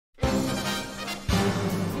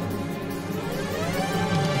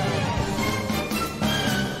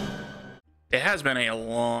It has been a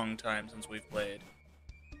long time since we've played.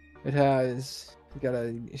 It has. You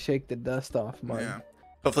gotta shake the dust off, Mud. Yeah.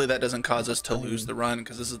 Hopefully that doesn't cause us to lose the run,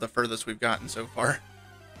 because this is the furthest we've gotten so far.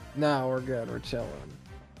 No, we're good. We're chilling.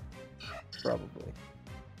 Probably.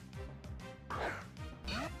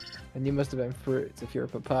 And you must have been fruits if you're a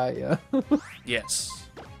papaya. Yes.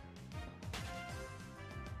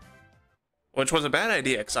 Which was a bad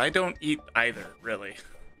idea, because I don't eat either, really.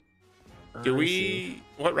 Do we...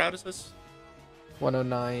 What route is this?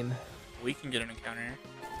 109. We can get an encounter here.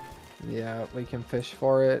 Yeah, we can fish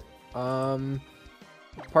for it.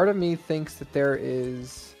 Part of me thinks that there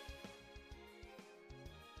is...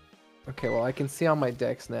 Okay, well, I can see on my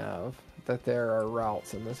dex nav that there are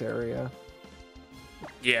routes in this area.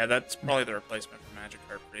 Yeah, that's probably the replacement for Magic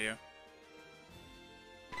Carp for you.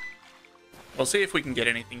 We'll see if we can get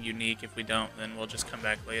anything unique. If we don't, then we'll just come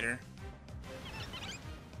back later. I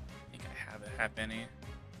think I have a halfpenny.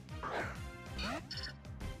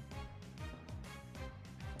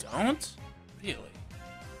 Don't? Really?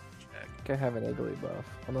 Check. I think I have an Iggly buff,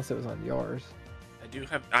 unless it was on yours.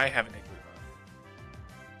 I have an Iggly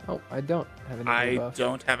buff. Oh, I don't have an Iggly buff. I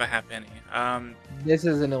don't have a halfpenny. This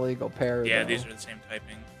is an illegal pair, yeah, though. these are the same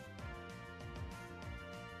typing.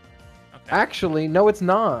 Okay. Actually, no, it's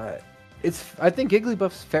not. I think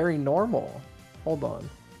Igglybuff's fairy normal. Hold on.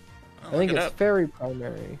 I think it's fairy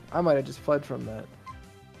primary. I might have just fled from that.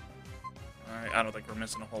 Alright, I don't think we're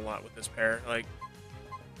missing a whole lot with this pair. Like,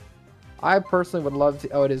 I personally would love to.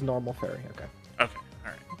 Oh, it is normal fairy. Okay. okay,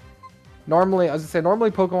 alright. Normally, I was gonna say,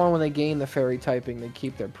 normally Pokemon, when they gain the fairy typing, they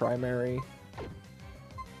keep their primary.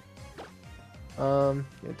 Yeah,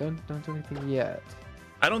 don't do anything yet.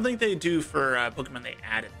 I don't think they do for Pokemon they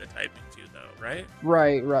added the typing to, though, right?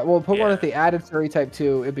 Right. Well, Pokemon, Yeah. if they added fairy type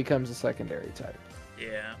 2, it becomes a secondary type.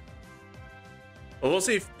 Yeah. Well, we'll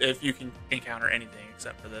see if you can encounter anything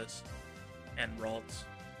except for this. And Ralts.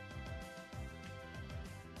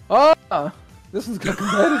 Oh! This is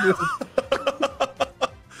competitive.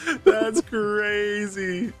 That's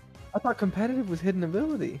crazy. I thought competitive was hidden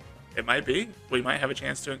ability. It might be. We might have a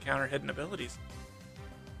chance to encounter hidden abilities.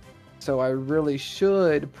 So I really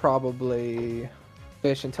should probably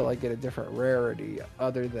fish until I get a different rarity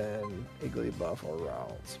other than Igglybuff or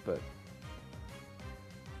Ralts, but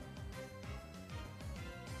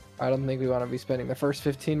I don't think we want to be spending the first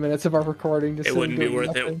 15 minutes of our recording just It wouldn't be worth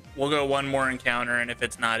nothing. it. We'll go one more encounter, and if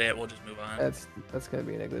it's not it, we'll just move on. That's gonna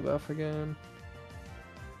be an Igglybuff again.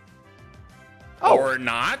 Or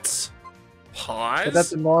not. Pause. But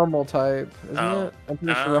that's a normal type, isn't it? I'm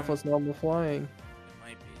pretty sure um, Ruffles normal flying. It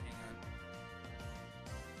might be.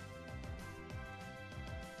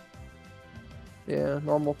 Hang Yeah,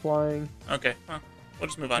 normal flying. on. Okay, well, we'll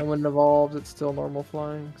just move on. And when it evolves, it's still normal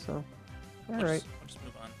flying, so... Alright. We'll just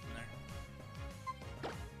move on from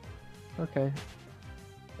there. Okay.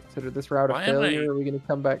 Consider this route a failure, or are we going to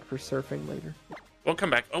come back for surfing later? We'll come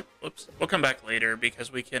back. Oh, oops. We'll come back later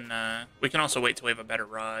because we can also wait till we have a better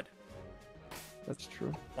rod. That's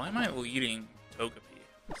true. Why am I leading Togepi?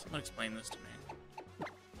 Someone explain this to me.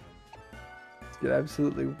 Let's get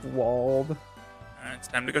absolutely walled. Alright, it's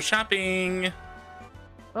time to go shopping.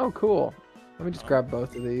 Oh, cool. Let me just grab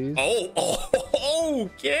both of these. Oh,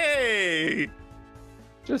 okay.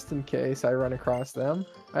 Just in case I run across them.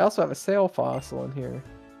 I also have a sail fossil in here.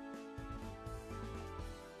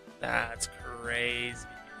 That's crazy.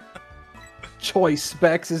 Choice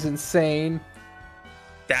specs is insane.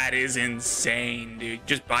 That is insane, dude.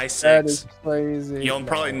 Just buy 6. That is crazy. You'll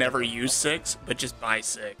probably never use 6, but just buy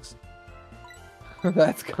 6.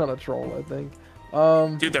 That's kind of troll, I think.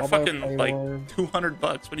 Dude, they're I'll buy a fucking like Claymore. $200.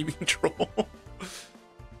 What do you mean troll?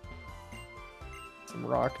 Some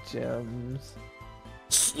rock gems.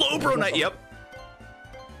 Slowbro Knight, yep.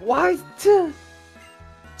 What?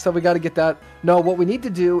 So we got to get that. No, what we need to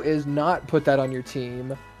do is not put that on your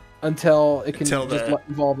team until it can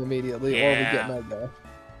evolve immediately, or we get Mega.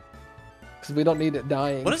 Because we don't need it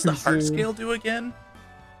dying. What does the heart scale do again?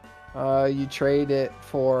 You trade it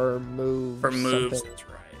for moves. For moves, that's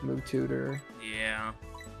right. Move tutor. Yeah.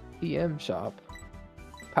 PM shop.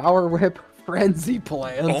 Power whip. Frenzy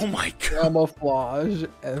plants. Oh my god. Camouflage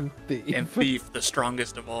and thief. And thief, the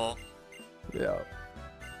strongest of all. Yeah.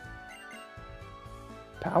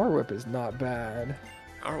 Power whip is not bad.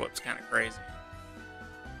 Power whip's kind of crazy.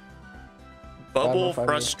 Bubble,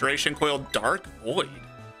 frustration coil, dark void.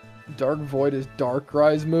 Dark void is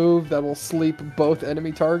Darkrai's move that will sleep both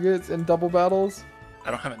enemy targets in double battles.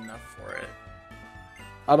 I don't have enough for it.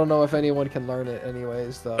 I don't know if anyone can learn it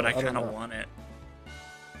anyways, though. But I kind of want it.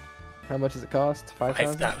 How much does it cost?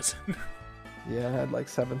 5,000? 5,000. Yeah, I had like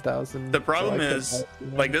 7,000. The problem is,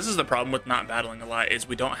 like, this is the problem with not battling a lot, is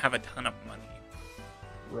we don't have a ton of money.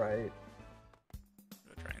 Right.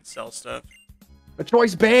 We'll try and sell stuff. A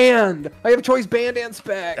choice band! I have a choice band and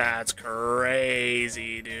spec! That's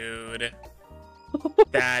crazy, dude.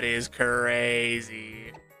 That is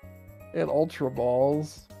crazy. And ultra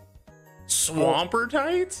balls. Swamper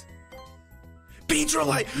tights?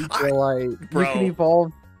 Beatrolite! Beatrolite. Bro. You can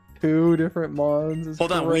evolve 2 different mons. It's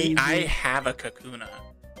Hold on, crazy. I have a Kakuna.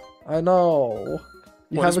 I know.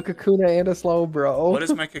 You What have a Kakuna and a slow, bro. What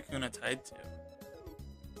is my Kakuna tied to?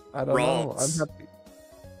 I don't know. I'm happy.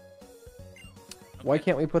 Why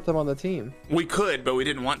can't we put them on the team? We could, but we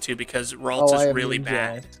didn't want to because Ralts is really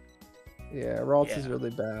bad. Yeah, Ralts is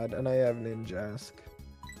really bad, and I have Ninjask.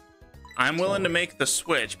 I'm willing to make the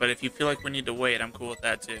switch, but if you feel like we need to wait, I'm cool with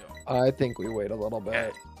that too. I think we wait a little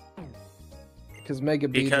bit. Because Mega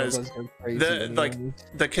Beedrill does go crazy.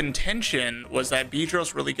 The contention was that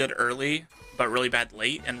Beedrill's really good early, but really bad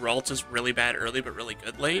late, and Ralts is really bad early, but really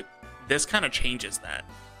good late. This kind of changes that.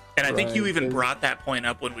 And I think you even brought that point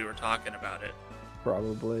up when we were talking about it.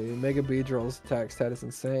 Probably. Mega Beedrill's attack stat is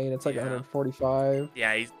insane. It's like 145.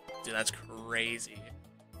 Yeah, dude, that's crazy.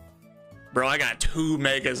 Bro, I got 2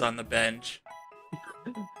 megas on the bench.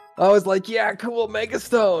 I was like, yeah, cool, Mega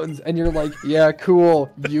Stones. And you're like, yeah,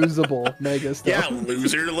 cool, usable Mega Stones. Yeah,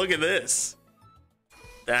 loser, look at this.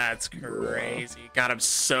 That's crazy. God, I'm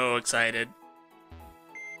so excited.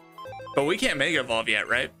 But we can't Mega Evolve yet,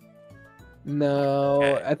 right? No,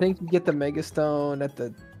 okay. I think you get the Mega Stone at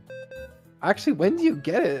the... Actually, when do you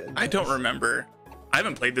get it? I don't remember. I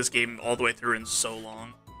haven't played this game all the way through in so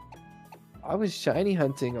long. I was shiny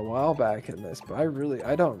hunting a while back in this, but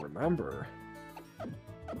I don't remember.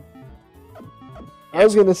 I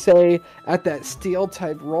was gonna say at that steel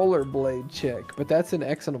type rollerblade chick, but that's in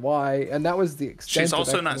X and Y, and that was the extent. She's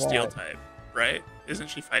also not steel type, right? Isn't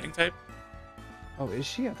she fighting type? Oh, is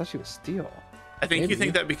she? I thought she was steel. I think you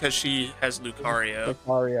think that because she has Lucario.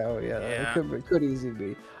 Lucario, yeah. It could easily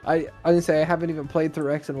be. I didn't say I haven't even played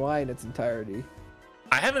through X and Y in its entirety.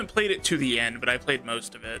 I haven't played it to the end, but I played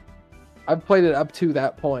most of it. I've played it up to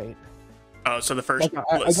that point. Oh, so the first,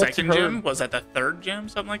 second gym? Was that the 3rd gym?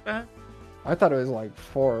 Something like that? I thought it was like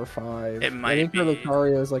 4 or 5. It might be. I think her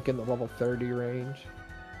Lucario is like in the level 30 range.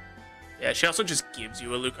 Yeah, she also just gives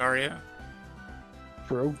you a Lucario.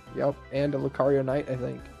 True, yep. And a Lucario Knight, I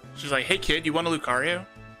think. She's like, hey kid, you want a Lucario?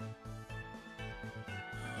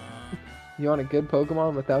 You want a good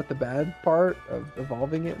Pokemon without the bad part of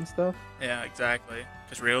evolving it and stuff? Yeah, exactly.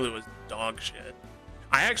 Because Riolu was dog shit.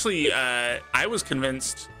 I actually, I was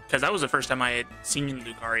convinced, because that was the first time I had seen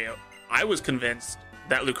Lucario, I was convinced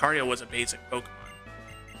that Lucario was a basic Pokemon.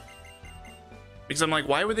 Because I'm like,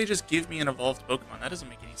 why would they just give me an evolved Pokemon? That doesn't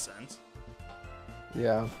make any sense.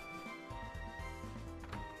 Yeah.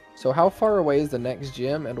 So how far away is the next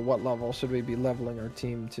gym, and what level should we be leveling our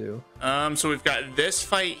team to? So we've got this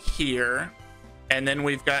fight here, and then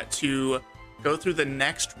we've got to go through the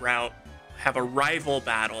next route, have a rival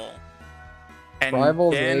battle. And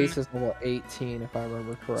Rival's Ace is level 18, if I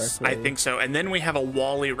remember correctly. I think so. And then we have a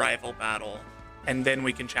Wally rival battle, and then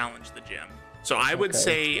we can challenge the gym. So I would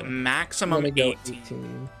say maximum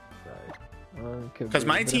 18. Because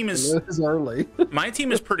my team is early. My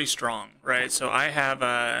team is pretty strong, right? So I have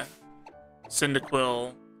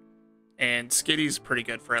Cyndaquil, and Skitty's pretty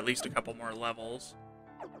good for at least a couple more levels.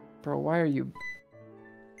 Bro, why are you?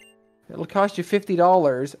 It'll cost you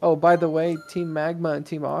 $50. Oh, by the way, Team Magma and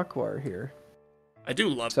Team Aqua are here. I do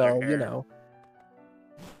love their hair. So you know,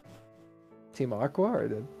 Team Aqua or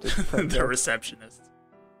the receptionist.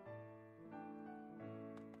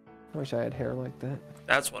 I wish I had hair like that.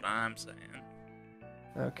 That's what I'm saying.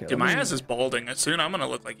 Okay. Dude, my ass is balding. Soon I'm gonna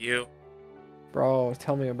look like you. Bro,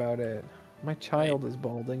 tell me about it. My child is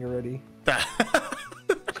balding already. That's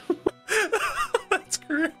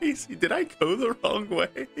crazy. Did I go the wrong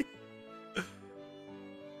way?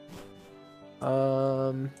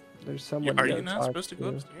 There's someone. Are you not supposed to go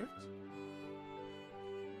upstairs?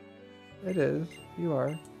 It is. You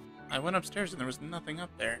are. I went upstairs and there was nothing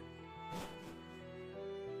up there.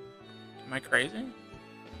 Am I crazy?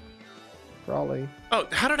 Probably. Oh,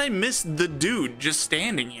 how did I miss the dude just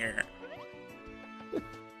standing here?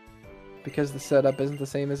 Because the setup isn't the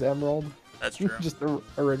same as Emerald. That's true. Just the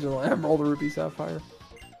original Emerald, Ruby, Sapphire.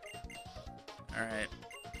 Alright.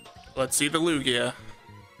 Let's see the Lugia.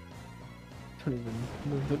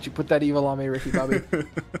 Don't you put that evil on me, Ricky Bobby.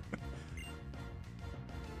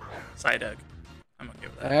 Psyduck. I'm okay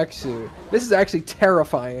with that. Axu. This is actually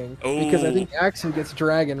terrifying. Oh. Because I think Axu gets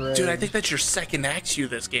Dragon Rage. Dude, I think that's your second Axu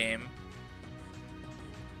this game.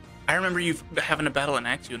 I remember you having to battle an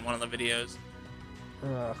Axu in one of the videos.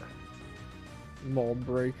 Ugh. Mold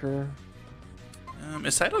breaker.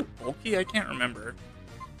 Is Psyduck bulky? I can't remember.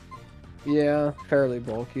 Yeah, fairly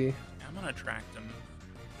bulky. I'm gonna attract him.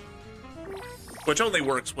 Which only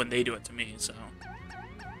works when they do it to me, so.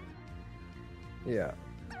 Yeah.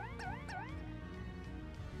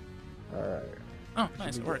 Alright. Oh,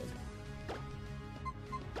 nice, it worked.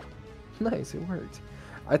 Nice, it worked.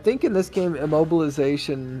 I think in this game,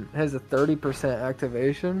 immobilization has a 30%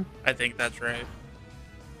 activation. I think that's right.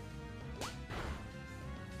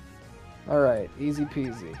 Alright, easy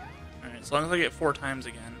peasy. Alright, as long as I get 4 times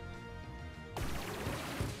again.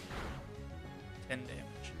 10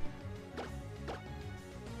 damage.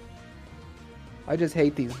 I just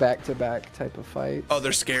hate these back-to-back type of fights. Oh,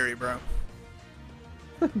 they're scary, bro.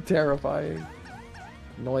 Terrifying.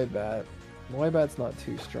 Noibat. Noibat's not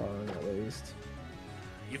too strong, at least.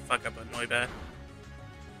 You fuck up a Noibat.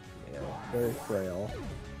 Yeah, very frail.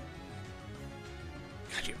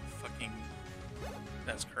 God, you fucking...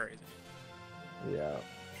 That's crazy. Yeah.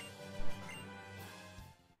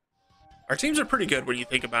 Our teams are pretty good when you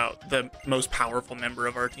think about the most powerful member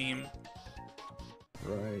of our team.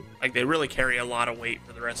 Right. Like, they really carry a lot of weight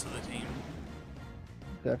for the rest of the team.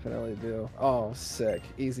 Definitely do. Oh, sick.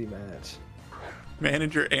 Easy match.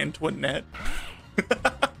 Manager Antoinette.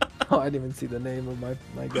 Oh, I didn't even see the name of my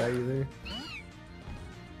guy either.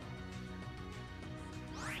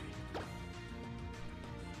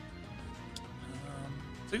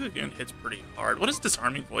 Zigzagoon hits pretty hard. What does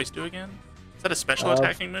Disarming Voice do again? Is that a special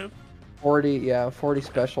attacking move? 40, yeah, 40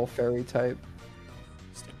 special fairy type.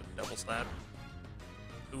 Stick with Double Slap.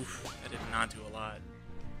 Oof, that did not do a lot.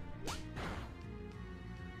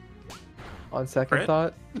 On second Crit?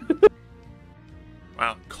 thought.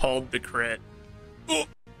 Wow, called the crit. Ooh.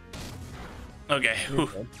 Okay.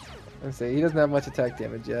 Let's see, he doesn't have much attack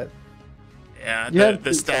damage yet. Yeah,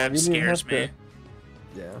 the stab scares me.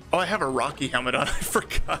 Yeah. Oh, I have a Rocky helmet on. I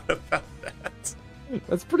forgot about that.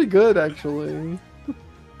 That's pretty good, actually.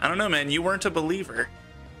 I don't know, man. You weren't a believer.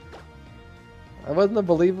 I wasn't a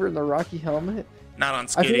believer in the Rocky helmet. Not on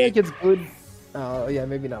Skitty. I feel like it's good. Oh, yeah,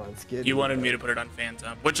 maybe not on Skitty. You wanted me to put it on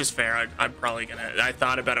Phantom, which is fair. I'm probably gonna... I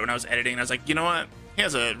thought about it when I was editing, and I was like, you know what? He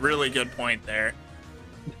has a really good point there.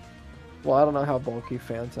 Well, I don't know how bulky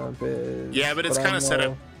Phantom is. Yeah, but it's kind of set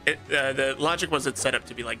up... the logic was it's set up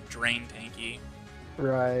to be, like, drain tanky.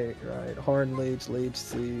 Right. Horn Leech, Leech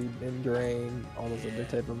Seed, and Drain, all those other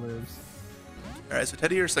type of moves. Alright, so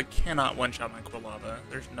Teddy Ursa cannot one-shot my Quilava.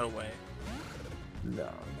 There's no way. No.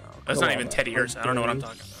 That's not even Teddy Ursa. I don't know what I'm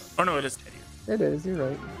talking about. Oh, no, it is Teddy Ursa. It is, you're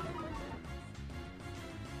right.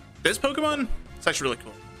 This Pokemon, it's actually really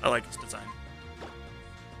cool. I like its design.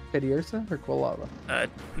 Teddy Ursa or Quilava?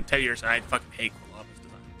 Teddy Ursa, I fucking hate Quilava's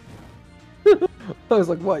design. I was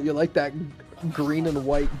like, what? You like that green and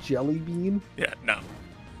white jelly bean? Yeah, no.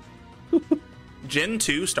 Gen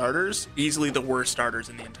 2 starters, easily the worst starters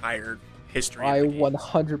in the entire history I of the game.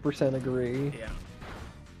 100% agree. Yeah.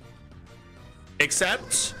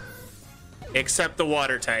 Except the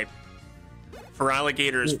water type. For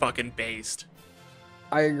alligator is fucking based.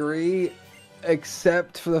 I agree,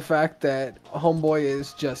 except for the fact that Homeboy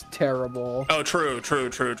is just terrible. Oh, true.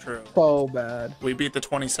 So bad. We beat the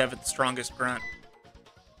 27th strongest grunt.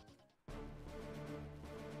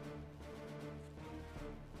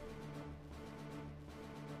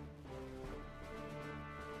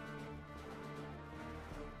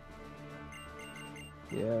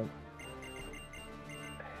 Yeah.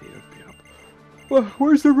 Well,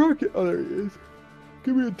 where's the rocket? Oh, there he is.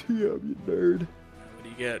 Give me a TM, you nerd. What do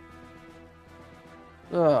you get?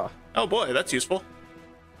 Ugh. Oh boy, that's useful.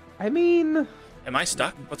 I mean... Am I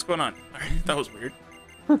stuck? What's going on? Alright, that was weird.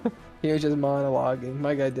 He was just monologuing.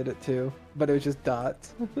 My guy did it too, but it was just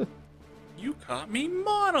dots. You caught me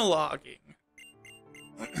monologuing.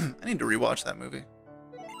 I need to rewatch that movie.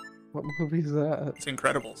 What movie is that? It's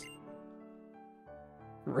Incredibles.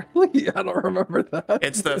 Really? I don't remember that.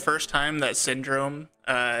 It's the first time that Syndrome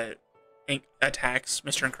attacks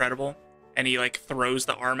Mr. Incredible, and he like throws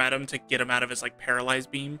the arm at him to get him out of his like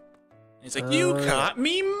paralyzed beam. And he's like, "You caught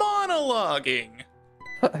me monologuing."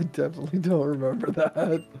 I definitely don't remember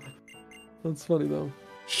that. That's funny though.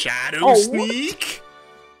 Shadow Sneak.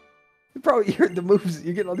 You probably heard the moves.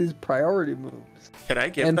 You're getting all these priority moves. Could I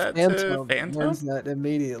give that to Phantom? Learns that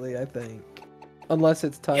immediately, I think, unless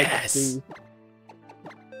it's tied to.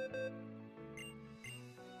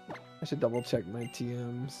 I should double check my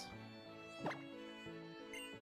TMs.